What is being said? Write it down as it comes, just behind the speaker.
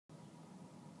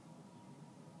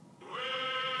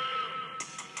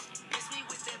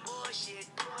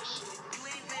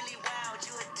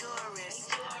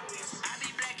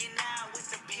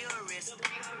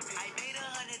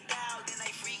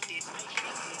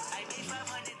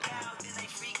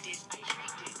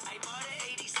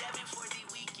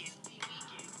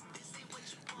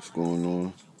going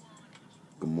on?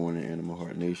 Good morning, Animal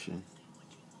Heart Nation.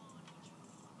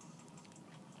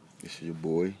 This is your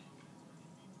boy,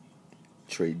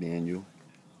 Trey Daniel.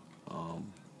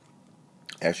 Um,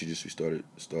 Actually, just started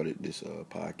this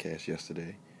podcast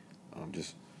yesterday.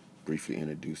 Just briefly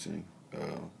introducing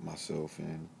myself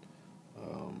and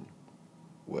um,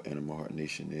 what Animal Heart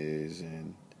Nation is,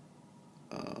 and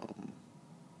um,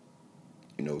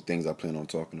 things I plan on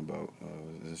talking about.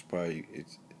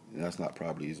 It's that's not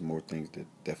probably. It's more things that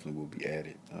definitely will be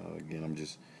added. Again, I'm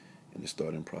just in the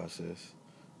starting process.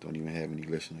 Don't even have any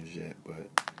listeners yet, but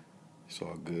it's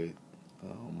all good.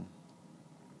 Um,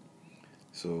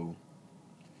 so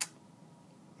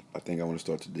I think I want to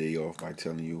start today off by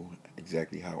telling you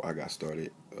exactly how I got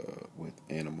started with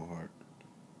Animal Heart.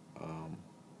 Um,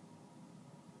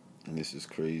 and this is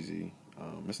crazy.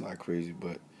 It's not crazy,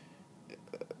 but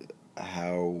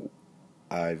how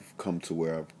I've come to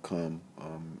where I've come,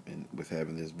 and with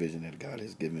having this vision that God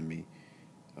has given me,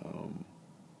 um,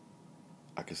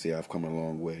 I can say I've come a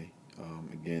long way.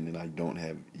 Again, and I don't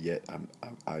have yet.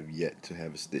 I've yet to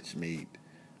have a stitch made.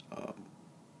 Um,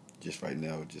 just right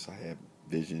now, just I have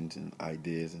visions and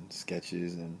ideas and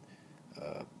sketches and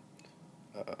uh,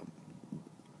 uh,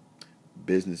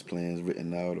 business plans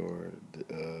written out, or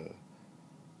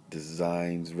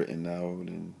designs written out,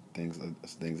 and things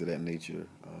of that nature.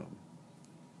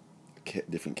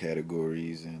 Different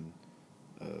categories and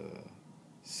uh,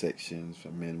 sections for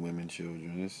men, women,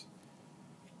 children.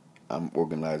 I'm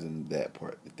organizing that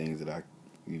part, the things that I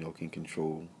can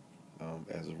control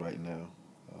as of right now.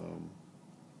 Um,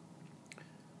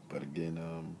 but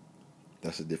again,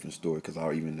 that's a different story because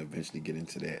I'll even eventually get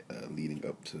into that leading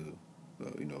up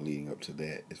to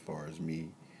that, as far as me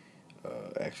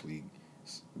actually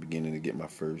beginning to get my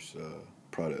first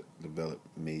product developed,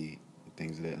 made,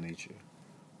 things of that nature.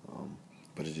 Um,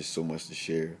 but it's just so much to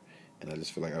share, and I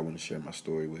just feel like I want to share my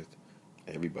story with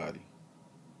everybody,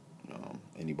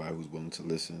 anybody who's willing to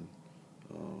listen.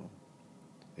 Um,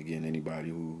 Again, anybody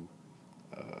who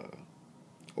uh,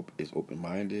 is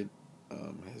open-minded,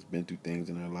 has been through things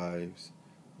in their lives,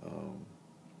 um,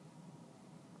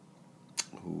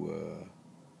 who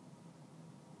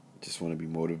just want to be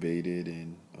motivated,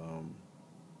 and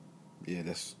yeah,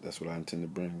 that's what I intend to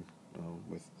bring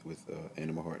with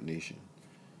Animal Heart Nation.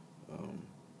 Um,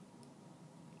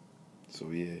 so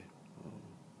yeah, um,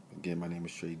 again, my name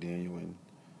is Trey Daniel, and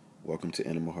welcome to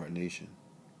Animal Heart Nation.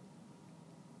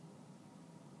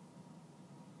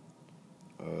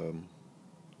 Um,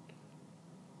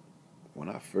 when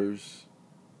I first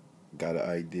got an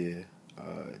idea,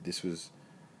 this was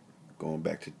going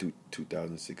back to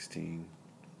 2016.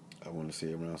 I want to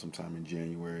say around sometime in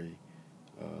January.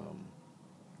 Um,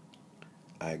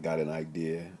 I got an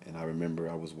idea, and I remember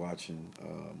I was watching.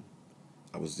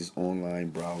 I was just online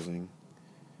browsing,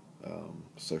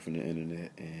 surfing the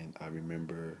internet, and I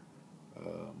remember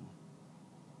um,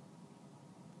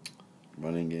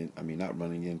 running in. I mean, not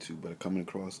running into, but coming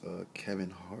across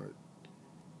Kevin Hart.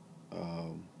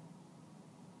 Um,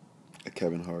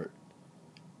 Kevin Hart.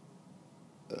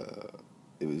 Uh,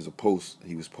 it was a post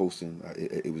he was posting.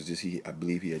 It was just he. I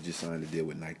believe he had just signed a deal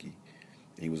with Nike.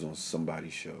 He was on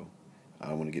somebody's show. I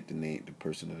don't want to get the name, the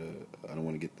person of the. I don't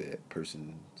want to get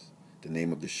the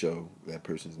name of the show, that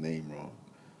person's name wrong.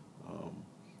 Um,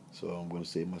 so I'm going to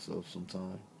save myself some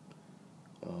time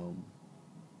um,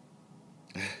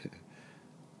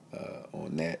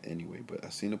 on that anyway. But I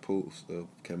seen a post of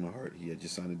Kevin Hart. He had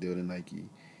just signed a deal to Nike,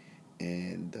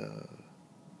 and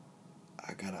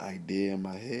I got an idea in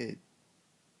my head,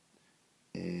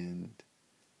 and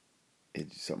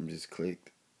something just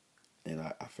clicked, and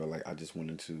I felt like I just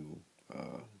wanted to.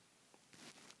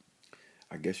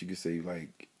 I guess you could say,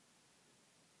 like,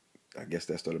 I guess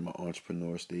that started my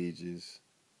entrepreneur stages.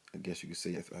 I guess you could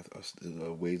say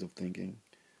ways of thinking,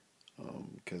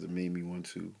 because it made me want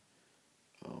to.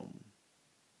 Um,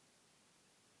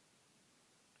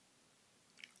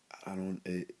 I don't.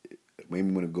 It made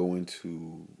me want to go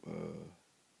into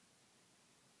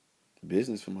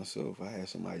business for myself. I had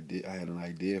some idea. I had an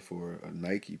idea for a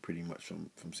Nike, pretty much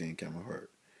from seeing Kevin Hart.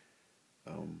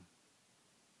 Um,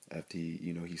 After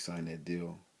he signed that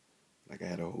deal, like I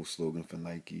had a whole slogan for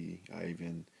Nike. I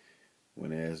even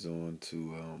went as on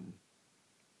to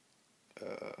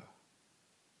uh,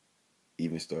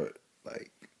 even start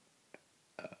like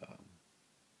uh,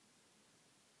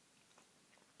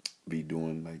 be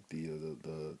doing like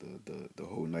the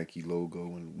whole Nike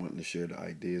logo and wanting to share the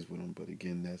ideas with them. But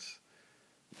again,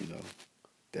 you know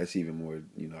that's even more.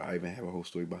 I even have a whole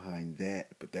story behind that,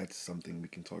 but that's something we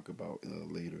can talk about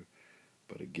later.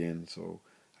 But again, so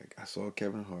I saw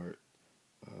Kevin Hart.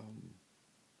 Um,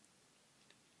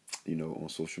 on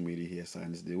social media, he had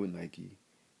signed this deal with Nike,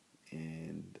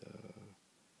 and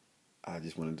I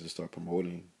just wanted to start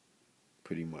promoting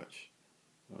pretty much.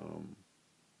 Um,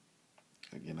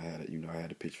 Again, I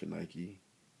had a pitch for Nike,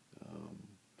 um,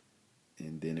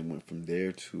 and then it went from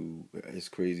there to it's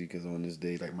crazy because on this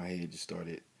day, like my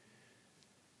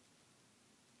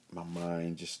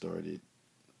mind just started.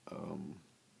 Um,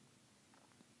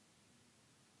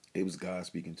 it was God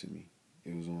speaking to me.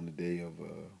 It was on the day of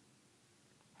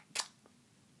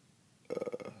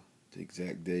the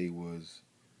exact day was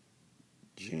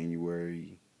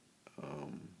January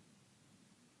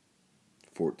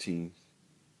 14th,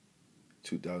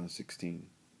 2016,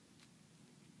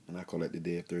 and I call that the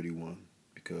day of 31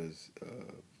 because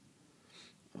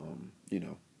you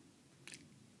know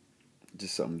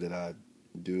just something that I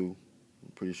do.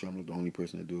 I'm pretty sure I'm not the only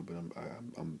person to do it, but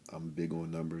I'm big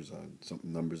on numbers. Some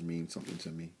numbers mean something to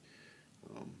me.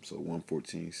 So 1,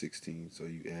 14, 16. So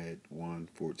you add 1,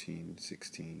 14,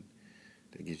 16.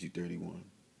 That gives you 31.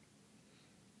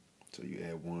 So you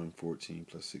add 1, 14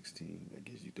 plus 16. That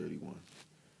gives you 31.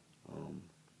 Um,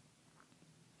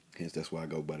 Hence, that's why I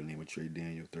go by the name of Trey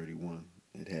Daniel 31.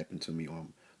 It happened to me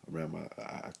on around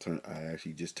I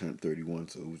actually just turned 31,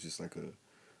 so it was just like a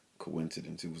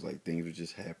coincidence. It was like things were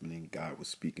just happening. God was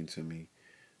speaking to me,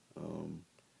 um,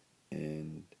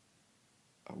 and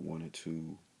I wanted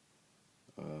to.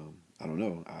 I don't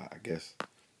know. I guess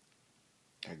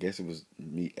it was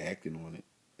me acting on it,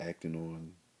 acting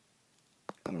on.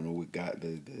 I don't know what God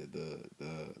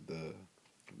the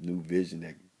new vision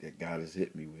that God has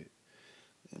hit me with,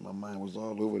 and my mind was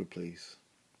all over the place,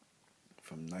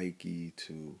 from Nike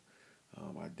to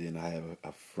I have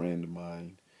a friend of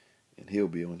mine, and he'll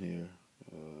be on here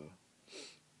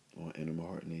on Animal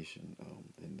Heart Nation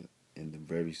in the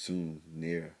very soon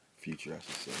near future, I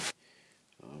should say.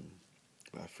 Um,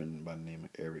 my friend by the name of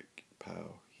Eric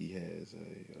Powell, he has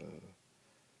a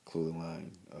clothing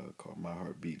line called My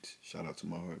Heart Beats. Shout out to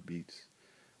My Heart Beats.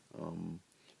 Um,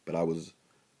 but I was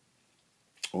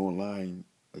online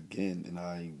again, and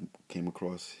I came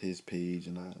across his page,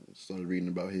 and I started reading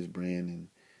about his brand, and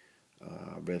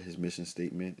I read his mission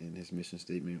statement, and his mission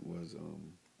statement was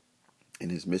in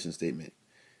his mission statement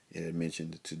it had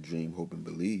mentioned to dream, hope, and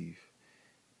believe,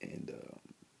 and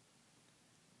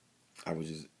I was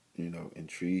just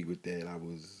intrigued with that.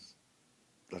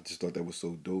 I just thought that was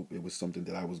so dope. It was something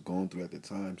that I was going through at the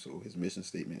time. So his mission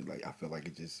statement, like I felt like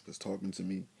it just was talking to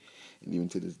me, and even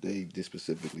to this day, just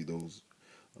specifically those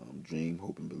dream,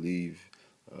 hope, and believe.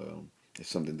 It's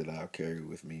something that I'll carry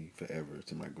with me forever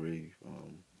to my grave.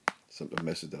 A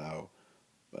message that I'll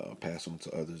pass on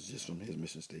to others just from his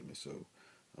mission statement. So,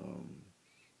 um,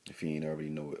 if you ain't already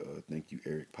know it, thank you,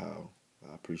 Eric Powell.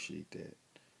 I appreciate that.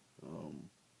 Um,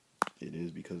 it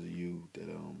is because of you that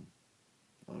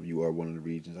you are one of the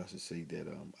regions, I should say, that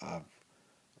I've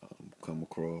come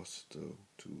across to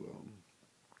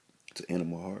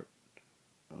Animal Heart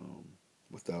um,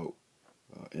 without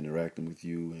interacting with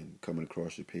you and coming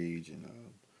across your page, and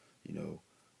you know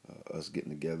us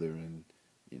getting together and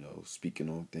speaking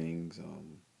on things.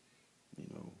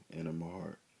 Animal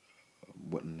Heart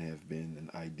wouldn't have been an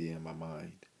idea in my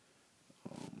mind.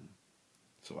 Um,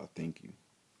 so I thank you.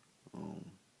 Um,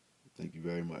 Thank you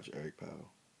very much, Eric Powell.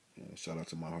 And shout out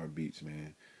to My Heart Beats,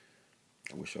 man.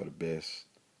 I wish y'all the best.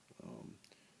 Um,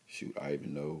 Shoot, I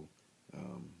even know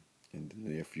um, in the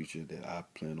near future that I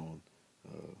plan on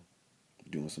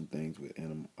doing some things with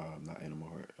not Animal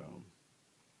Heart,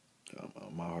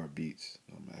 My Heart Beats.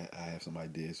 I have some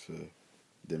ideas for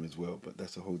them as well, but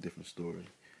that's a whole different story.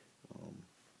 Um,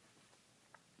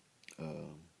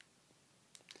 um,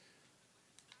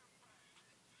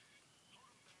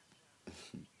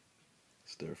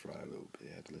 Stir fry a little bit.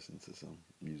 I had to listen to some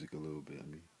music a little bit. I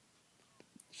mean,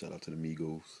 shout out to the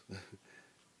Migos.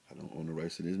 I don't own the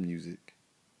rights to this music,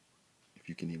 if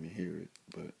you can even hear it,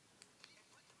 but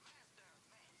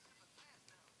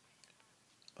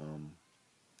um,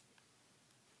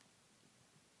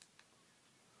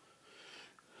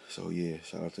 so yeah,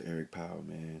 shout out to Eric Powell,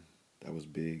 man. That was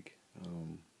big.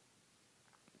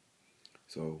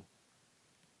 So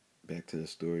back to the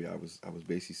story, I was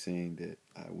basically saying that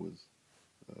I was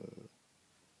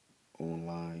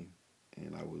online,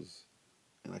 and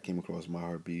I came across My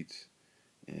Heart Beats,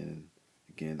 and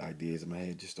again, ideas in my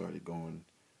head just started going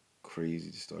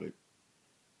crazy, just started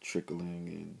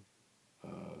trickling,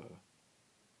 and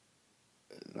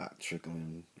not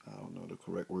trickling. I don't know the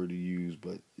correct word to use,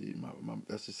 but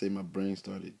let's just say my brain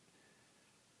started.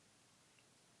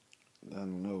 I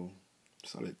don't know,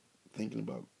 started thinking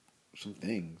about some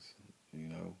things.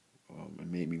 It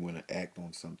made me want to act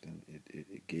on something.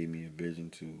 It gave me a vision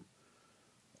to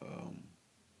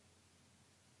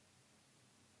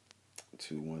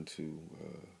to want to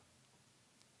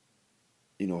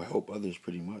help others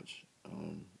pretty much.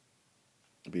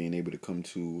 Being able to come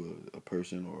to a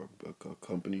person or a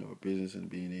company or a business and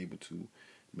being able to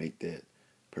make that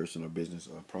person or business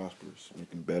prosperous, make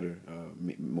them better,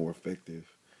 more effective.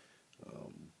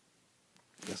 Um,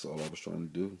 that's all I was trying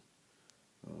to do.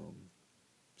 Um,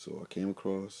 so I came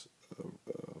across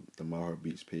the My Heart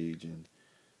Beats page and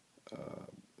uh,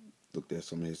 looked at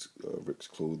some of his Rick's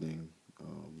clothing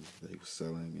that he was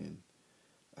selling, and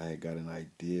I had got an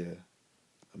idea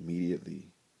immediately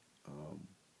um,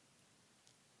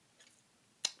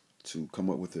 to come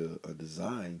up with a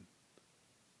design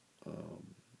um,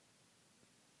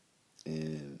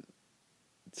 and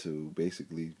to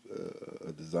basically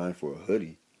a design for a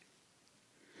hoodie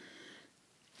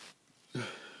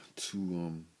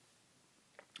to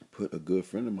put a good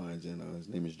friend of mine's in. His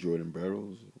name is Jordan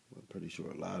Barrows. I'm pretty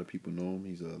sure a lot of people know him.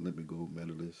 He's an Olympic gold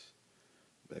medalist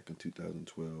back in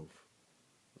 2012.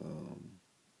 Um,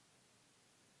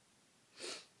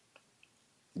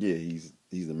 yeah, he's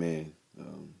the man.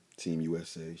 Team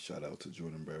USA. Shout out to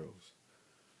Jordan Barrows.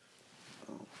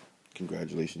 Um,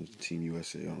 Congratulations to Team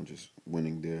USA on just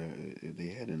winning there. They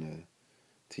had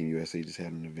Team USA just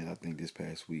had an event, I think, this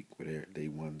past week where they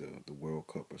won the World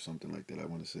Cup or something like that, I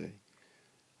want to say.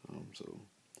 So,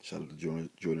 shout out to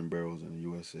Jordan Barrows and the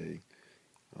USA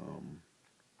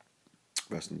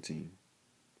wrestling team.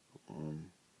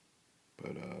 Um,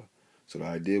 so the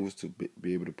idea was to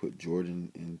be able to put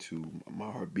Jordan into My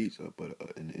Heart Beats, but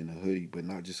in a hoodie, but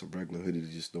not just a regular hoodie to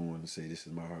just throw on and say this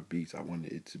is My Heart Beats. I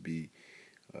wanted it to be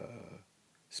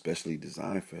specially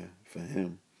designed for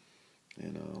him,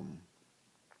 and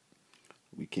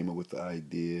we came up with the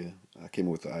idea. I came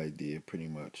up with the idea pretty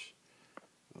much.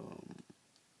 Um,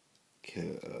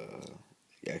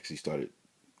 actually started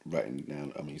writing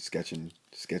down. I mean, sketching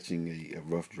a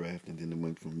rough draft, and then it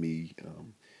went from me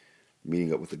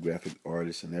meeting up with a graphic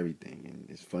artist and everything. And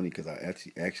it's funny because I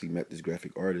actually met this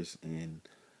graphic artist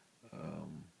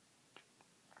um,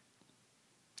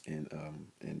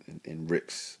 in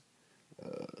Rick's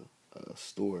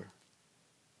store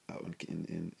out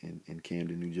in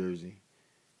Camden, New Jersey.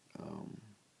 Um,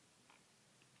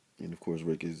 and of course,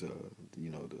 Rick is the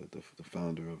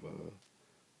founder of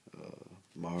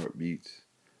My Heart Beats.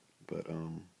 But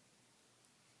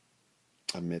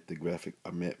I met a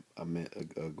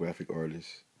graphic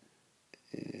artist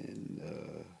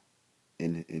in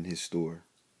in his store.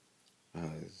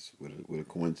 It's with a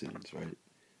coincidence, right?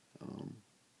 Um,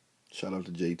 Shout out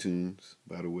to J Tunes,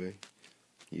 by the way.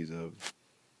 He's a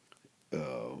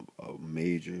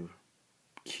major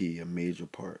key, a major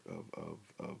part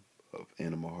of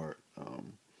Animal Heart,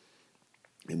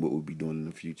 and what we'll be doing in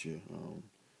the future.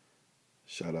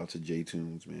 Shout out to J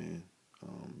Tunes, man.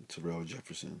 Terrell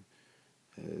Jefferson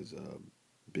has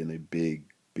been a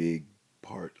big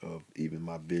part of even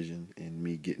my vision and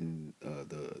me getting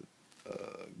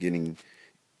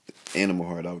Animal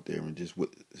Heart out there, and just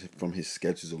from his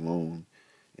sketches alone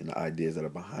and the ideas that are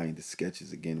behind the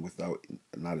sketches, again, without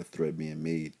not a thread being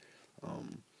made.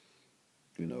 Um,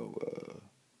 you know,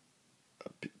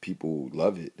 people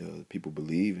love it. People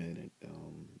believe in it.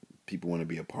 People want to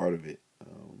be a part of it.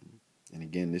 And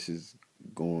again, this is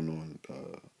going on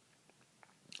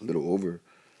a little over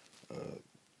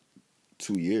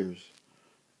 2 years.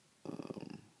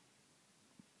 Um,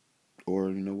 or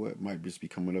you know what, might just be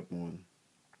coming up on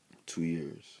 2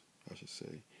 years, I should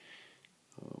say.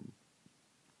 Um,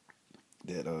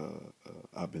 that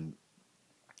I've been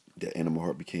that Animal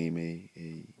Heart became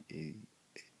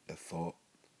a thought,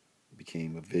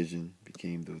 became a vision,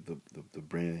 became the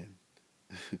brand.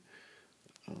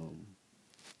 um,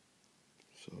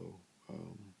 so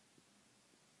um,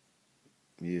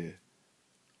 yeah.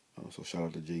 So shout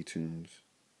out to J Tunes.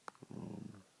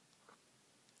 Um,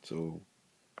 so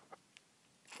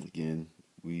again,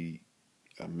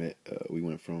 I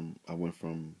went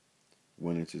from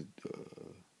wanting to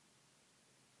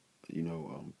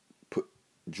put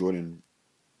Jordan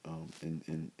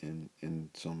in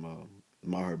some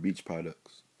My Heart Beach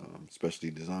products, specially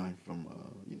designed from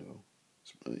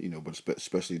but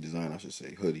specially designed, I should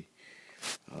say, hoodie.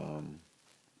 Um,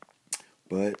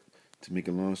 but to make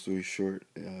a long story short,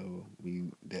 we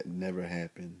that never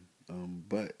happened.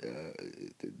 But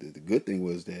the good thing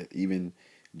was that even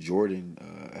Jordan,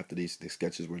 after the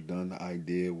sketches were done, the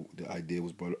idea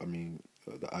was brought. I mean,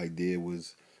 the idea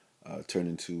was turned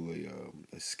into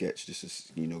a sketch, just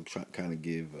to kind of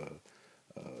give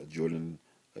Jordan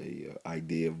a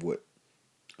idea of what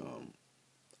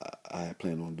I had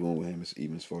planned on doing with him,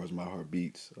 even as far as My Heart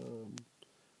Beats.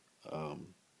 Um,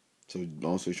 so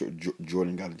long story short,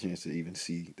 Jordan got a chance to even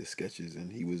see the sketches,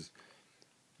 and he was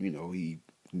he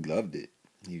loved it.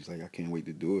 He was like, I can't wait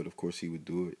to do it. Of course, he would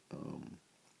do it.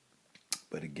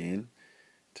 But again,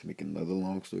 to make another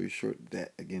long story short,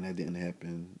 that didn't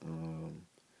happen.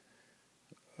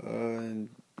 And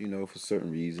for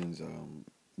certain reasons,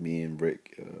 me and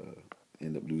Rick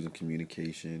ended up losing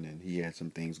communication, and he had some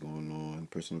things going on,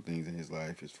 personal things in his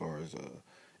life, as far as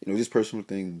just personal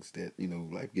things that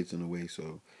life gets in the way.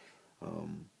 So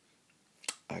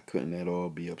I couldn't at all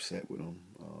be upset with him.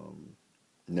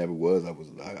 Never was. I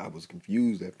was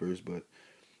confused at first, but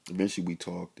eventually we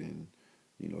talked, and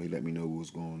he let me know what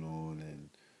was going on, and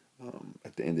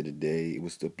at the end of the day, it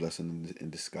was the blessing in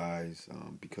disguise,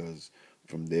 because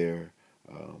from there,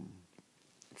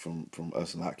 from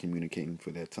us not communicating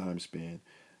for that time span,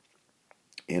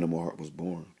 Animal Heart was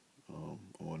born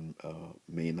on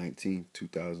May 19th,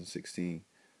 2016.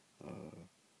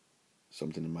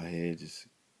 Something in my head just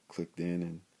clicked in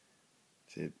and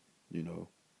said,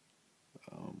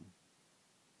 um,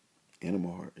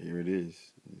 Animal Heart, here it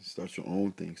is. Start your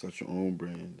own thing, start your own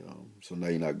brand. So now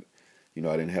you're not,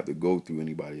 I didn't have to go through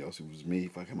anybody else. It was me.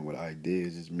 If I come up with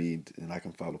ideas, it's me, and I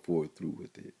can follow through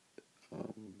with it.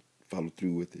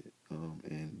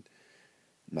 And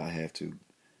not have to,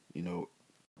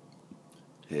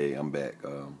 Hey, I'm back.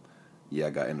 Yeah,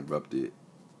 I got interrupted.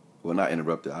 Well, not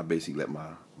interrupted. I basically let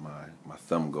my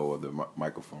thumb go of the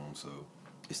microphone, so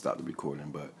it stopped the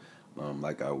recording. But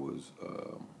like I was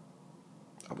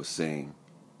saying,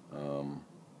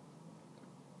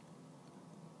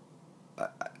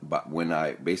 but when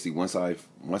I basically once I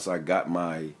got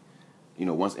my,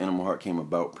 once Animal Heart came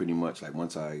about, pretty much like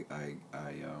once I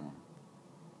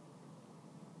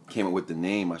came up with the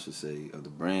name, I should say, of the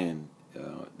brand.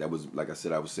 That was, like I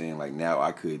said, I was saying, like, now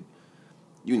I could,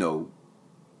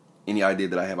 any idea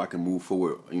that I have, I can move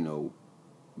forward,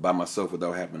 by myself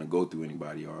without having to go through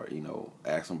anybody, or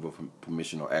asking for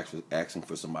permission, or asking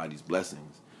for somebody's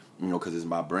blessings, because it's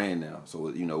my brand now. So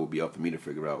it would be up for me to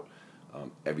figure out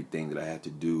everything that I have to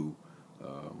do,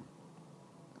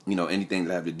 anything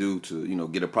that I have to do to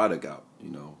get a product out,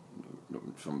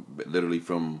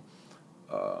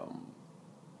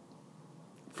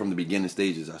 from the beginning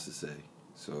stages, I should say.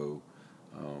 So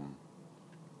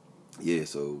yeah.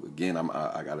 So again, I'm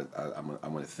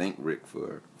gonna thank Rick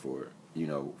for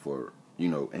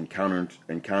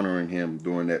encountering him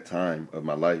during that time of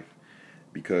my life,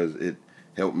 because it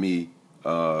helped me.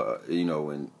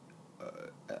 And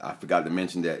I forgot to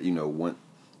mention that when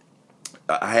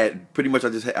I had pretty much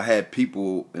I had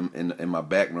people in my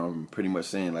background pretty much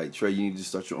saying, like, Trey, you need to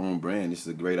start your own brand. This is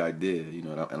a great idea, and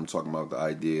I'm talking about the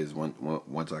ideas.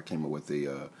 Once I came up with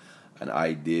an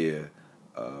idea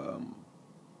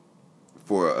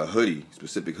for a hoodie,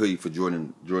 specific hoodie for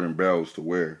Jordan Barrows to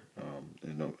wear.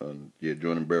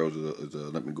 Jordan Barrows is a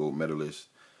Olympic gold medalist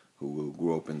who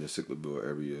grew up in the Sicklerville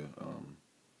area.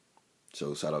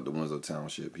 So shout out to Winslow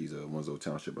Township. He's a Winslow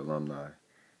Township alumni.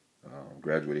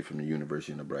 Graduated from the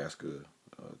University of Nebraska,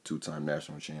 two-time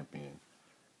national champion.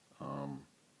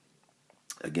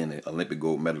 Again, an Olympic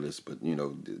gold medalist, but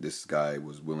this guy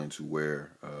was willing to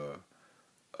wear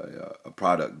a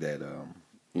product that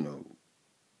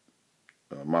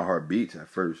my heart beats at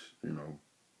first, and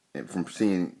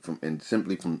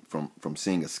simply from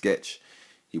seeing a sketch,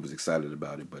 he was excited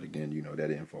about it. But again, that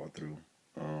didn't fall through.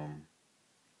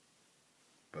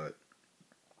 But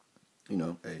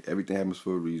hey, everything happens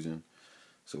for a reason.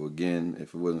 So again,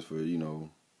 if it wasn't for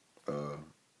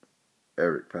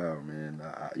Eric Powell, man,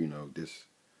 this,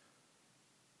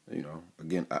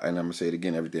 again, and I'm gonna say it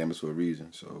again, everything happens for a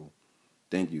reason. So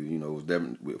thank you. It was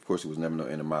definitely, of course, it was never no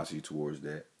animosity towards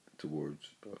me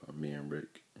and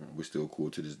Rick. We're still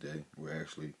cool to this day. We're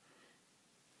actually,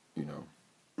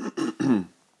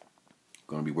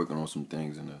 gonna be working on some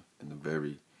things in the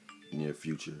very near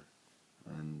future,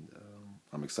 and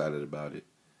I'm excited about it.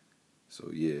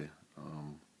 So yeah,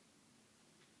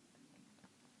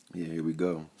 here we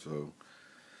go. So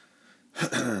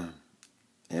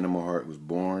Animal Heart was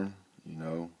born,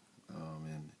 and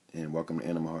welcome to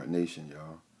Animal Heart Nation,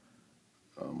 y'all.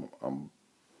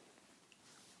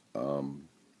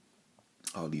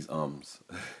 All these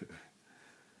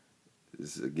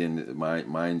This is, again,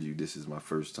 mind you, this is my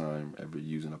first time ever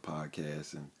using a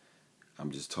podcast, and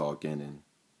I'm just talking, and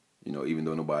even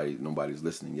though nobody's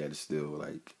listening yet, it's still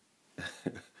like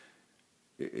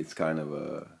it's kind of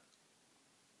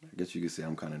I guess you could say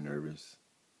I'm kind of nervous,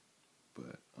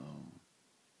 but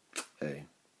hey,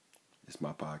 it's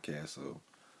my podcast, so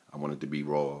I want it to be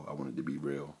raw. I want it to be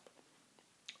real.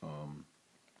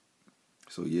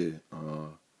 So yeah.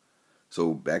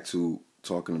 So back to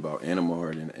talking about Animal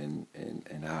Heart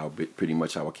and how pretty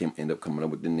much how I end up coming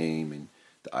up with the name, and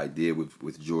the idea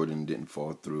with Jordan didn't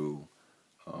fall through,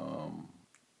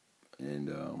 and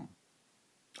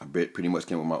I pretty much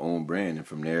came with my own brand, and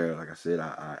from there, like I said,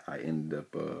 I ended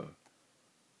up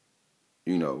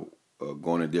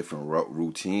going a different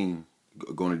routine,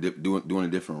 doing a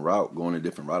different route, going a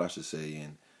different route, I should say.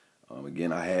 And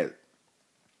again, I had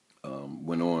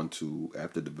went on to,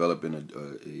 after developing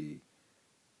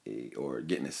or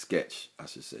getting a sketch, I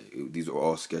should say. These are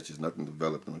all sketches, nothing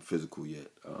developed on physical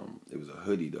yet. It was a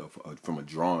hoodie though from a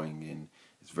drawing, and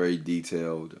it's very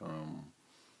detailed.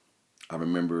 I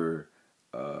remember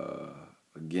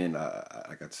again,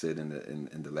 like I said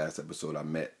in the last episode, I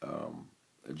met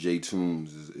Jay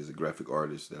Toombs is a graphic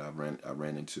artist that I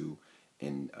ran into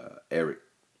in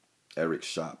Eric's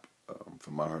shop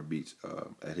from My Heart Beats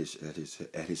at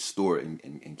his store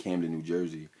in Camden, New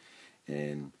Jersey,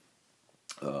 and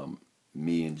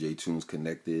me and Jay Toombs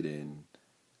connected, and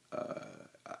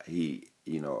I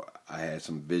had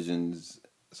some visions,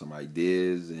 some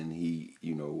ideas, and he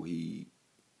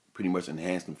pretty much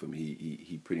enhanced them for me.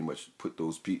 He pretty much put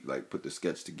put the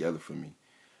sketch together for me.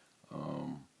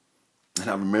 And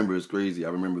I remember, it's crazy, I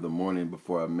remember the morning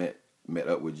before I met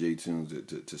up with Jay Toombs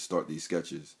to start these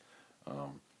sketches.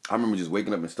 I remember just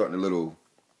waking up and starting a little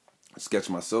sketch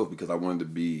myself, because I wanted to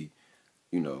be,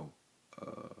 I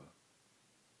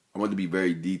wanted to be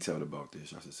very detailed about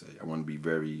this, I should say. I wanted to be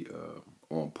very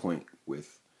on point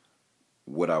with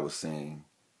what I was saying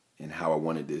and how I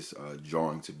wanted this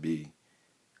drawing to be.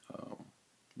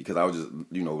 Because I was just,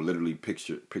 literally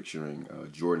picturing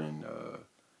Jordan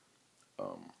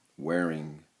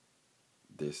wearing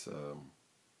this,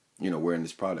 wearing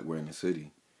this product, wearing this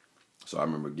hoodie. So I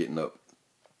remember getting up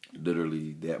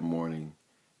literally that morning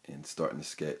and starting to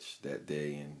sketch that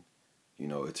day, and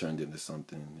it turned into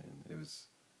something, and it was,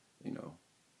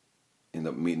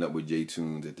 ended up meeting up with Jay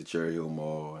Toombs at the Cherry Hill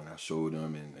Mall, and I showed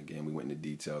him, and again we went into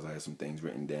details. I had some things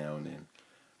written down, and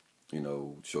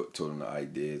told him the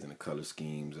ideas and the color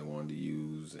schemes I wanted to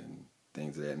use and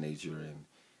things of that nature, and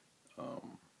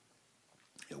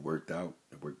it worked out.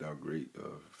 It worked out great.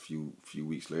 A few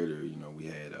weeks later, we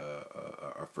had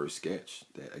our first sketch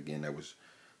that was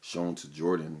shown to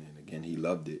Jordan, and again he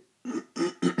loved it.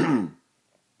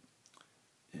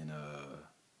 And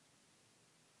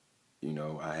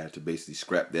I had to basically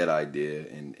scrap that idea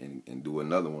and do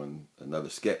another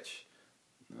sketch.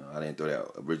 I didn't throw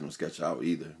that original sketch out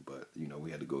either, but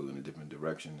we had to go in a different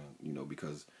direction,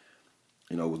 because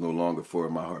it was no longer for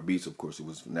My Heart Beats. Of course, it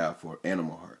was now for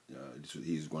Animal Heart.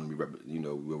 He's going to be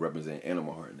we'll represent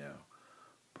Animal Heart now.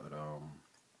 But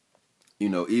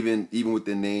even with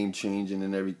the name changing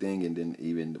and everything, and then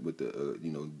even with the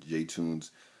Jay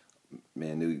Toombs,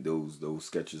 man, those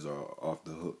sketches are off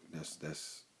the hook.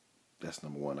 That's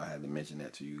number one. I had to mention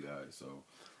that to you guys. So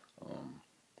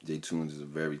Jay Toombs is a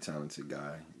very talented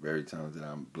guy, very talented.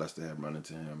 I'm blessed to have run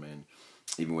into him, and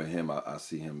even with him, I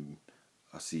see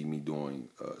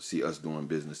us doing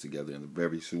business together in the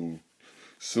very soon,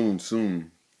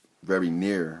 very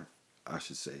near, I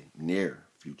should say, near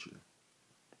future.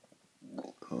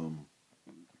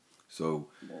 So,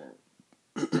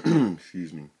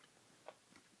 excuse me.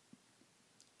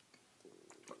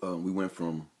 We went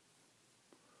from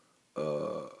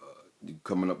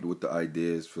coming up with the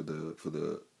ideas for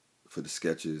the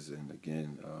sketches, and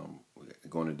again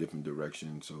going a different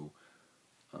direction. So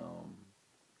I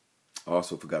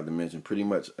also forgot to mention, pretty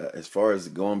much as far as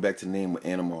going back to the name of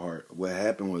Animal Heart, what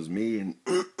happened was me and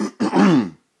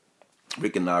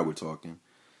Rick and I were talking,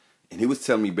 and he was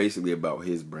telling me basically about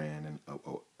his brand and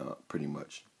pretty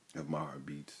much of My Heart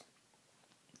Beats.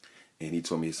 And he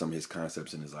told me some of his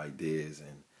concepts and his ideas,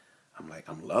 and I'm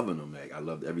loving them. Like, I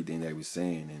loved everything that he was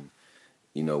saying, and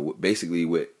basically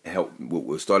what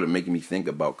started making me think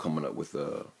about coming up with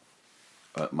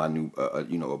my new a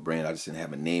brand. I just didn't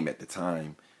have a name at the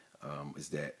time. Is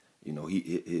that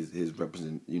his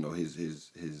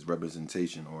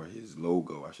representation, or his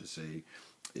logo, I should say,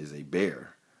 is a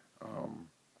bear,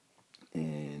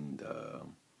 and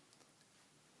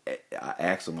I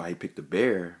asked him why he picked the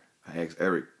bear. I asked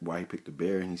Eric why he picked the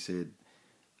bear, and he said,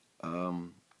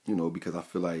 because I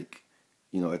feel like,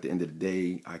 at the end of the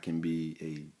day, I can be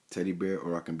a teddy bear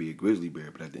or I can be a grizzly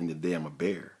bear, but at the end of the day, I'm a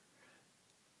bear.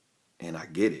 And I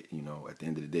get it, at the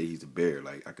end of the day, he's a bear.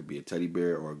 Like, I could be a teddy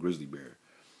bear or a grizzly bear.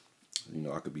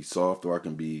 I could be soft or I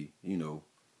can be,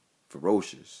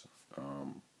 ferocious.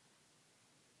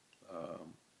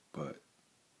 But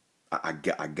I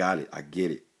got it. I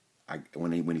get it.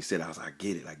 When he said it, I was like, I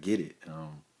get it.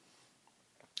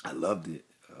 I loved it.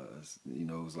 It's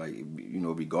like,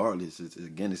 regardless,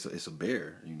 it's a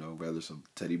bear, whether it's a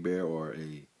teddy bear or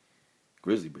a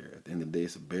grizzly bear. At the end of the day,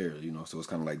 it's a bear, you know. So it's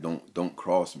kind of like don't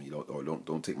cross me,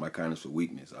 don't take my kindness for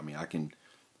weakness. I mean, I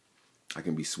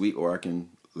can be sweet or I can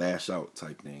lash out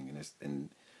type thing. And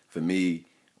for me,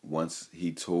 once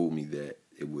he told me that,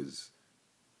 it was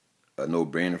a no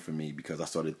brainer for me, because I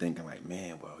started thinking like,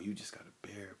 man, well, you just got a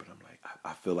bear, but I'm like,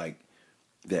 I feel like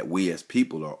that we as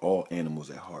people are all animals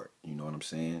at heart. You know what I'm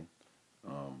saying?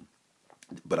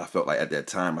 But I felt like at that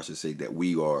time, I should say that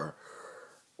we are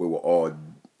all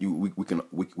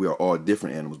we are all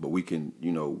different animals, but we can,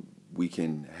 you know, we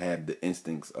can have the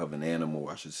instincts of an animal,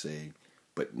 I should say,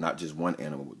 but not just one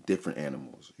animal, different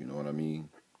animals. You know what I mean?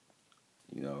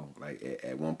 You know, like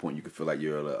at one point you could feel like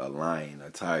you're a lion, a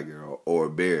tiger, or a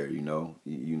bear. You know,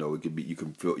 you know, it could be, you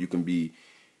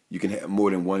can have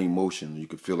more than one emotion. You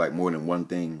could feel like more than one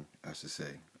thing, I should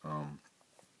say.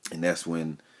 And that's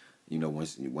when, you know,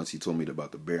 once he told me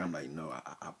about the bear, I'm like, no,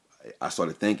 I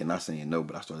started thinking, not saying no,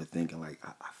 but I started thinking like,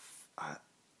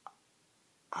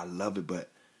 I love it,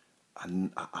 but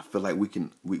I feel like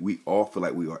we all feel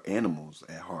like we are animals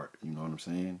at heart. You know what I'm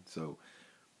saying? So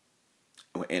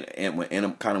when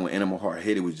Animal Heart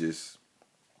hit, it was just,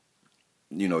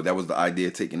 you know, that was the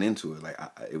idea taken into it. Like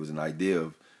it was an idea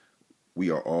of, we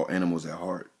are all animals at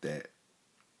heart, that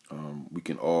we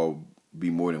can all be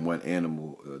more than one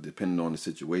animal, depending on the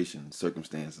situation,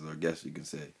 circumstances, I guess you can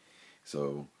say.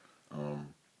 So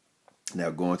now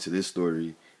going to this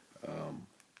story,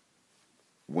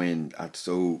 when I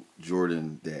told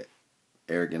Jordan that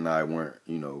Eric and I weren't,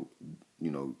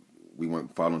 we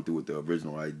weren't following through with the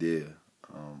original idea,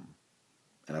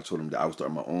 and I told him that I was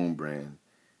starting my own brand,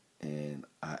 and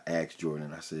I asked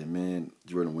Jordan, I said, man,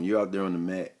 Jordan, when you're out there on the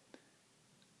mat,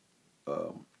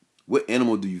 what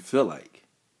animal do you feel like?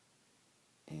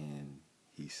 And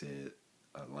he said,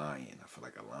 a lion. I feel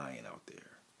like a lion out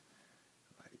there.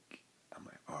 Like, I'm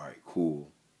like, all right, cool.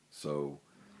 So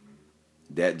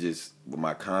that just, with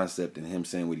my concept and him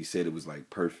saying what he said, it was like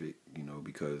perfect, you know,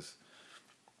 because,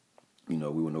 you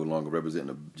know, we were no longer representing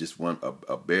a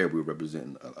bear, we were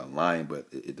representing a lion.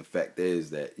 But the fact is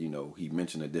that, you know, he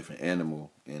mentioned a different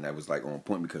animal, and that was like on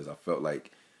point, because I felt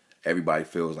like everybody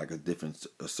feels like a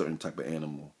certain type of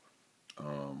animal.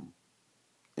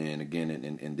 And again,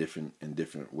 in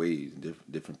different ways, in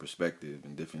different perspectives,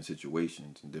 in different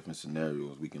situations, in different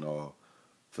scenarios, we can all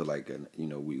feel like, you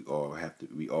know, we all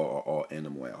are all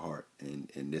animal at heart,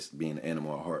 and this being an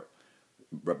animal at heart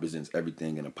represents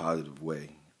everything in a positive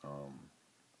way.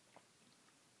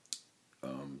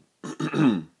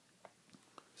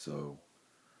 So,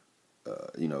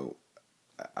 you know,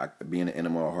 being an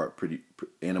animal at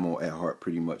heart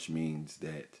pretty much means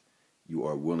that you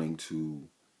are willing to.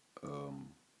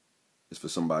 It's for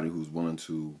somebody who's willing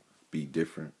to be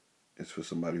different. It's for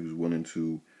somebody who's willing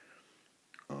to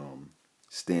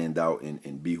stand out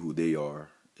and be who they are.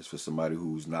 It's for somebody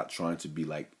who's not trying to be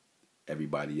like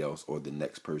everybody else or the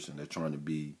next person. They're trying to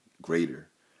be greater.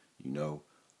 You know,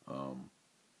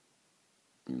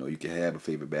 you can have a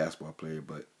favorite basketball player,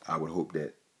 but I would hope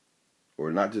that,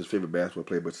 or not just favorite basketball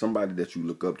player, but somebody that you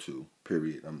look up to.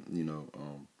 Period.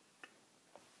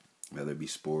 Whether it be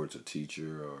sports, a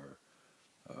teacher, or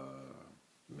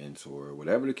mentor,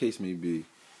 whatever the case may be.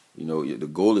 You know, the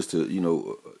goal is to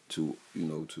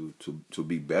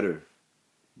be better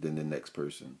than the next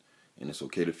person, and it's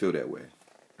okay to feel that way.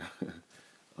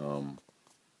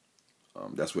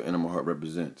 That's what Animal Heart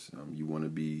represents. You want to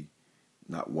be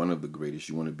not one of the greatest.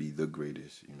 You want to be the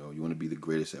greatest. You know, you want to be the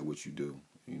greatest at what you do.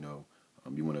 You know,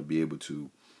 you want to be able to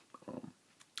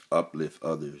uplift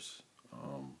others.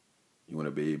 You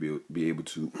want to be able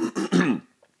to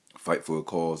fight for a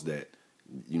cause that,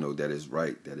 you know, that is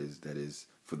right. That is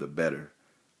for the better.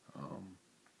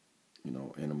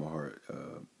 Animal Heart,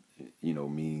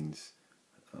 means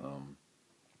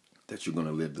that you're going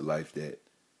to live the life that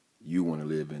you want to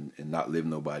live and not live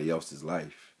nobody else's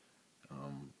life.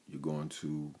 You're going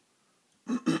to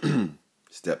you're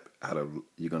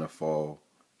going to fall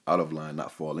out of line,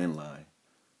 not fall in line.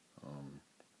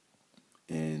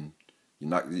 And you're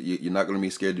not going to be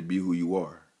scared to be who you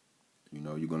are. You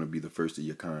know, you're going to be the first of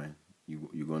your kind.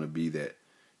 You're going to be that.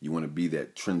 You want to be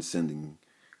that transcending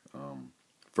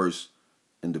first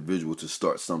individual to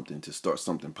start something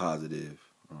positive,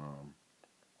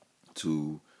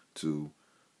 to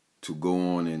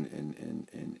go on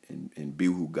and be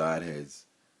who God has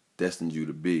destined you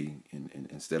to be, and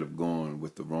instead of going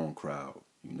with the wrong crowd.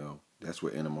 You know, that's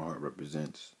what Animal Heart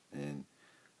represents, and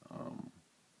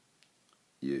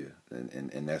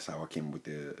and that's how I came with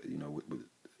the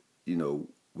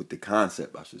with the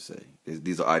concept, I should say.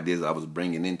 These are ideas I was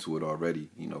bringing into it already,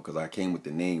 because I came with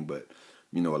the name, but,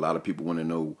 a lot of people want to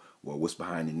know, well, what's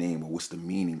behind the name, or what's the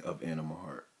meaning of Animal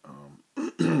Heart?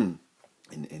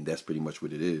 and that's pretty much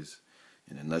what it is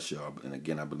in a nutshell. And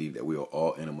again, I believe that we are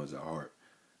all animals at heart.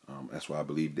 That's why I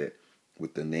believe that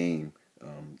with the name,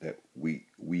 that we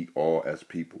all as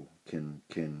people can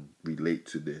relate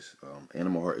to this.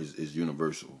 Animal heart is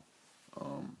universal,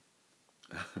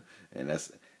 and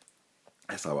that's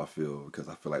how I feel, because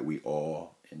I feel like we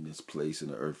all in this place in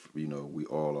the earth, we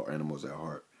all are animals at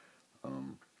heart.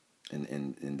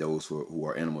 And those who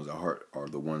are animals at heart are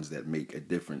the ones that make a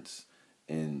difference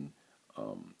in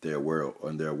their world,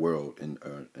 and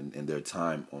their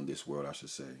time on this world, I should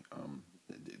say.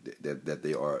 That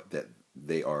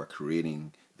they are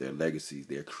creating their legacies.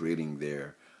 They're creating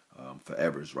their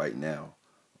forevers right now.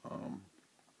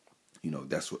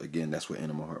 That's what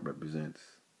animal heart represents.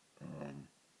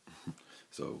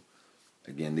 So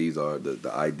again, these are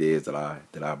the ideas that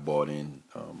I bought in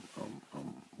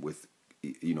with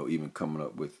even coming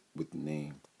up with the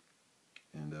name.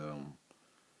 And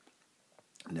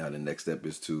now the next step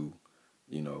is to,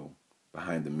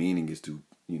 behind the meaning is to,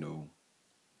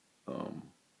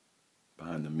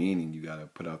 behind the meaning, you got to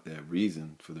put out that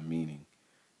reason for the meaning.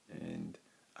 And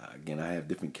again, I have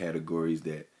different categories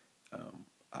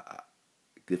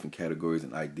different categories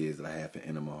and ideas that I have for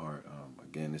Animal Heart.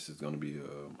 Again, this is going to be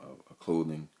a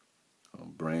clothing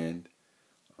brand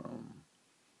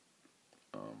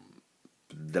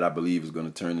that I believe is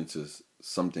going to turn into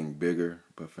something bigger.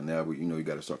 But for now, you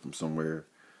got to start from somewhere.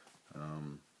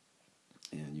 And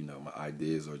my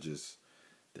ideas are just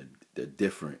they're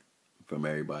different from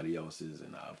everybody else's,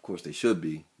 and of course they should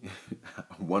be. I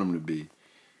want them to be.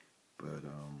 But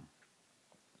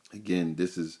again,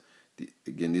 this is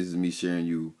me sharing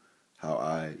you how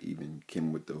I even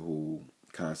came with the whole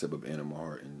concept of Animal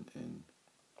Heart, and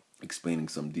explaining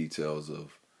some details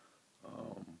of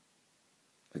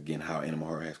again how Animal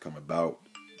Heart has come about,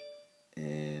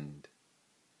 and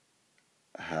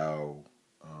how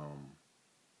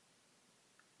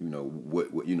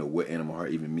what Animal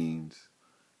Heart even means.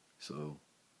 So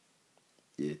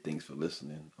yeah, thanks for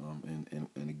listening. And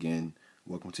again,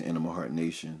 welcome to Animal Heart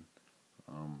Nation.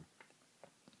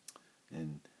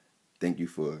 And thank you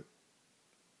for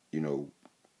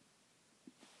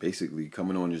basically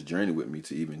coming on this journey with me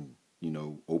to even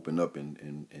open up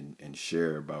and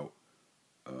share about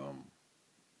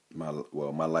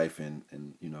my life and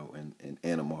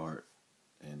Animal Heart,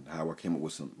 and how I came up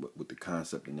with the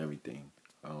concept and everything.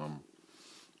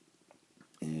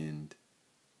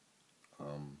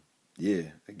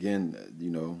 Yeah, again,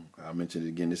 I mentioned it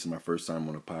again. This is my first time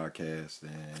on a podcast,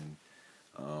 and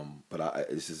but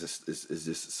it's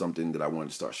just something that I wanted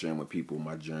to start sharing with people,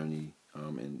 my journey,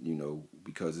 and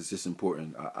because it's just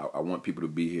important. I want people to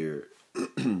be here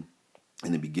in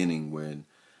the beginning when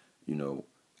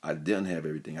I didn't have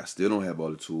everything. I still don't have all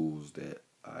the tools that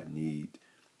I need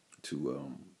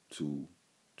to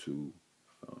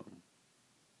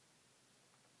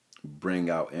bring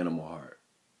out Animal Heart.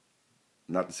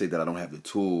 Not to say that I don't have the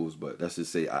tools, but let's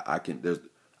just say I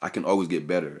can always get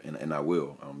better, and I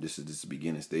will. This is the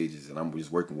beginning stages, and I'm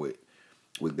just working with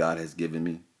what God has given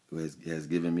me,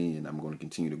 and I'm going to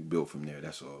continue to build from there.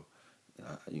 That's all.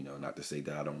 Not to say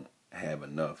that I don't have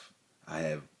enough. I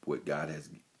have what God has,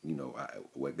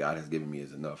 what God has given me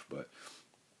is enough, but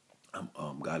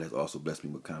God has also blessed me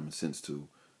with common sense to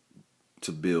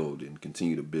build and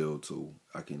continue to build, so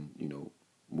I can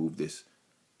move this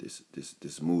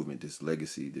movement, this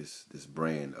legacy, this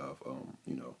brand of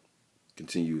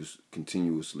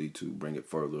continuously to bring it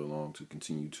further along, to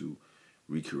continue to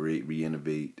recreate,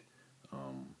 reinnovate,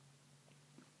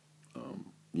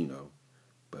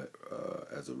 but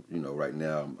as a right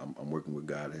now I'm working with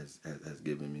God has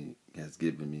given me,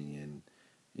 and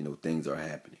things are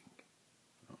happening,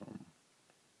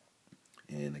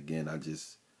 and again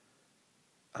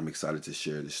I'm excited to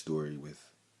share this story with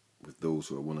those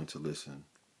who are willing to listen.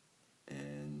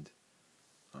 And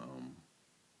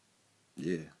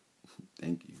yeah,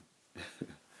 thank you.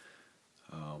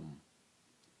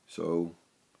 So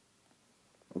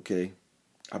okay,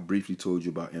 I briefly told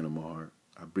you about Animal Heart.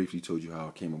 I briefly told you how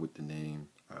I came up with the name.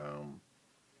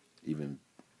 Even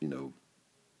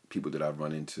people that I've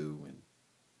run into, and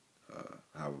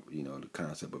how the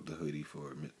concept of the hoodie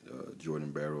for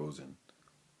Jordan Barrows, and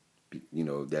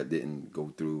that didn't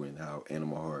go through, and how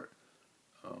Animal Heart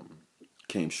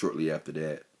came shortly after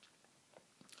that.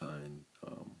 And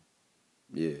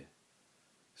yeah,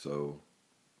 so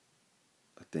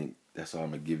I think that's all I'm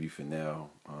gonna give you for now.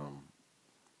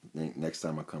 Next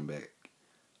time I come back,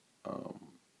 on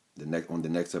the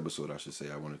next episode, I should say,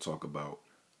 I want to talk about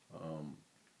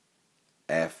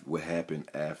what happened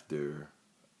after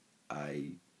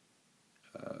I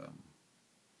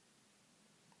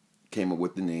came up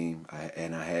with the name. I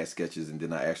had sketches, and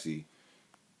then I actually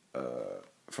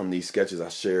from these sketches I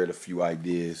shared a few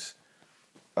ideas.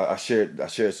 I shared the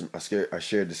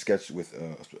sketch with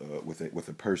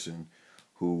a person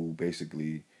who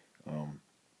basically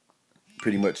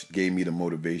pretty much gave me the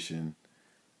motivation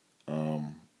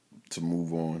to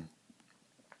move on,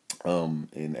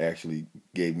 and actually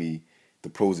gave me the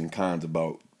pros and cons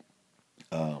about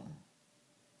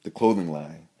the clothing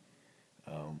line.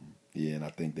 Yeah, and I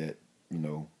think that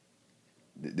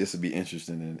this would be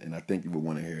interesting, and I think you would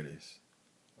want to hear this.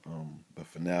 But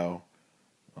for now,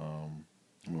 I'm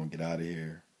gonna get out of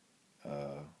here.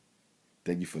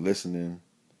 Thank you for listening.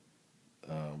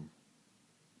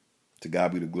 To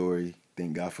God be the glory.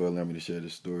 Thank God for allowing me to share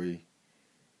this story.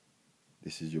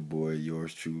 This is your boy,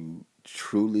 yours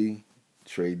truly,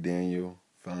 Trey Daniel,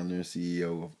 founder and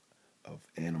CEO of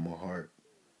Animal Heart.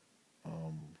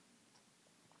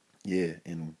 Yeah,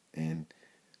 and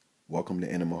welcome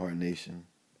to Animal Heart Nation.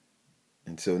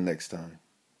 Until next time,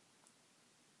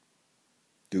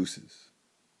 deuces.